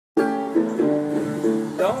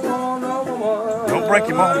break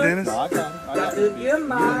him off, Dennis. No, I got to get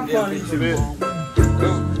my money to it.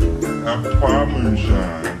 I'm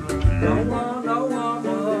Parmesan. No one,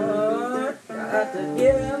 got to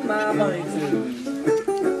get my money to.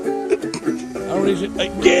 I don't need to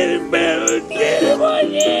get him, man. Get him,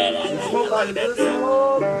 get him. Smoke like a good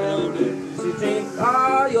smoke. She drink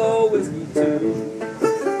all your whiskey too.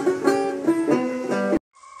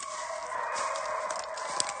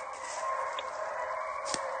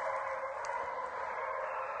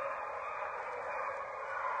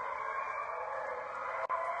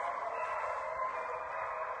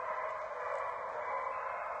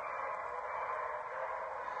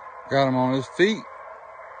 Got him on his feet.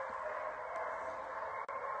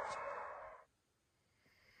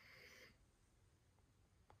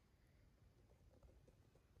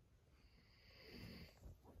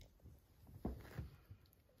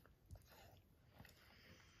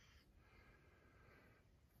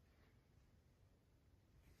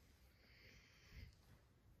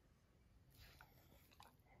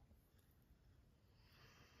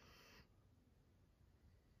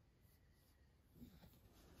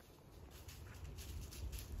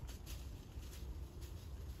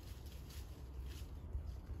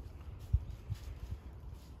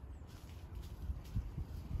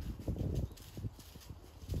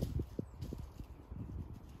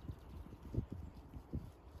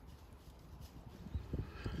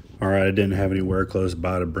 All right, I didn't have anywhere close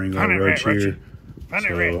by to bring our roach here,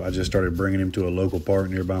 so I just started bringing him to a local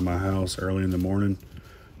park nearby my house early in the morning.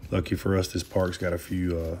 Lucky for us, this park's got a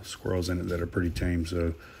few squirrels in it that are pretty tame, so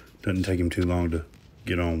it doesn't take him too long to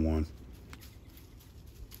get on one.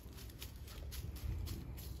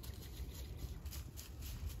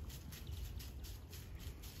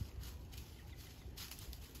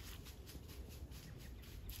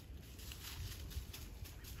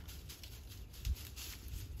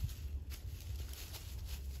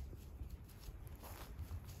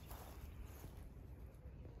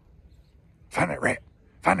 Find that rat.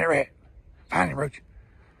 Find that rat. Find him, Roach.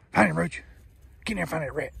 Find him, Roach. Get in there and find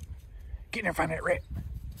that rat. Get in there and find that rat.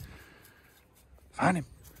 Find him.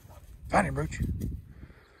 Find him, Roach.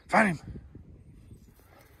 Find him.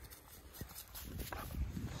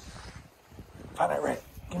 Find that rat.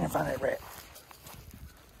 Get in there and find that rat.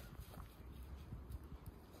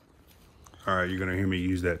 All right, you're going to hear me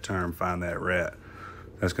use that term, find that rat.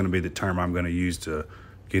 That's going to be the term I'm going to use to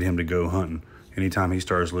get him to go hunting. Anytime he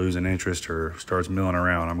starts losing interest or starts milling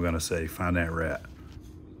around, I'm going to say, find that rat.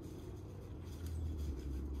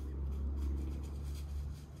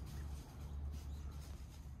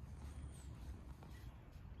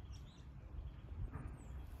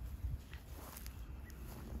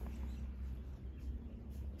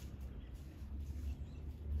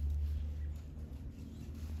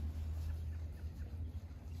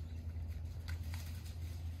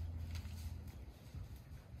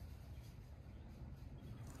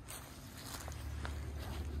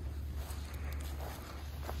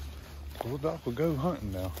 Bulldog will go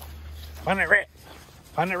hunting now. Find that rat.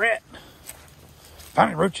 Find that rat.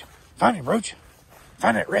 Find him, Roach. Find him, Roach.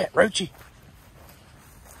 Find that rat, Roachy.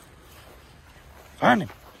 Find him.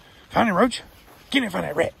 Find him, Roach. Get in and find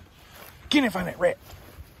that rat. Get in and find that rat.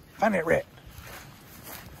 Find that rat.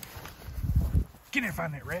 Get in and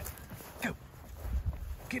find that rat. Go.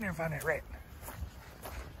 Get in there and find that rat.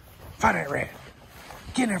 Find that rat.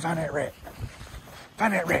 Get in there and find that rat.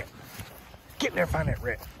 Find that rat. Get in there and find that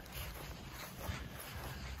rat.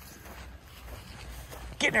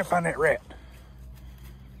 Get in there and find that rat.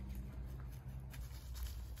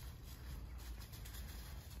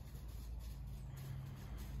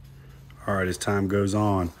 All right, as time goes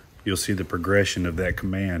on, you'll see the progression of that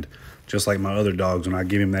command. Just like my other dogs, when I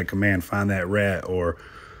give him that command, find that rat or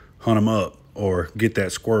hunt him up or get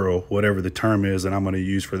that squirrel, whatever the term is that I'm going to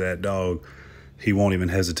use for that dog, he won't even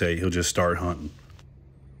hesitate. He'll just start hunting.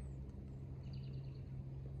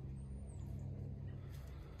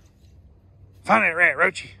 Find that rat,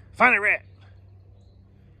 Roachy. Find that rat.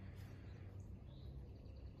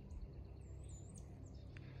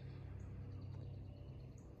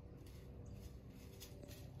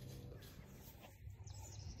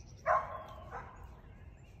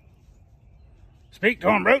 Speak to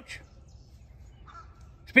him, Roach.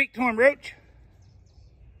 Speak to him, Roach.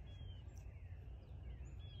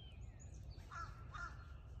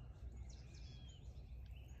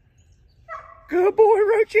 Good boy,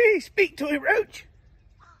 Roachy. Speak to him, Roach.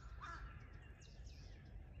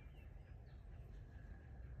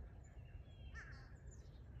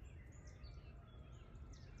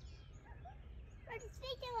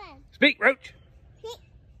 Speak to him. Speak, Roach. Speak.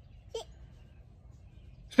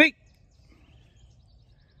 Speak.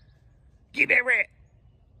 Get that rat.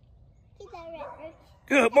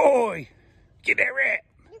 Good boy. Get that rat.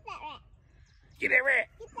 Get that rat. Get that rat.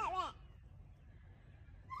 Get that rat.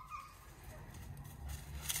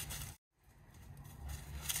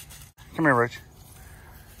 Come here, Roach.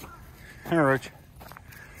 Come here, Roach.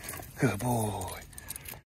 Good boy.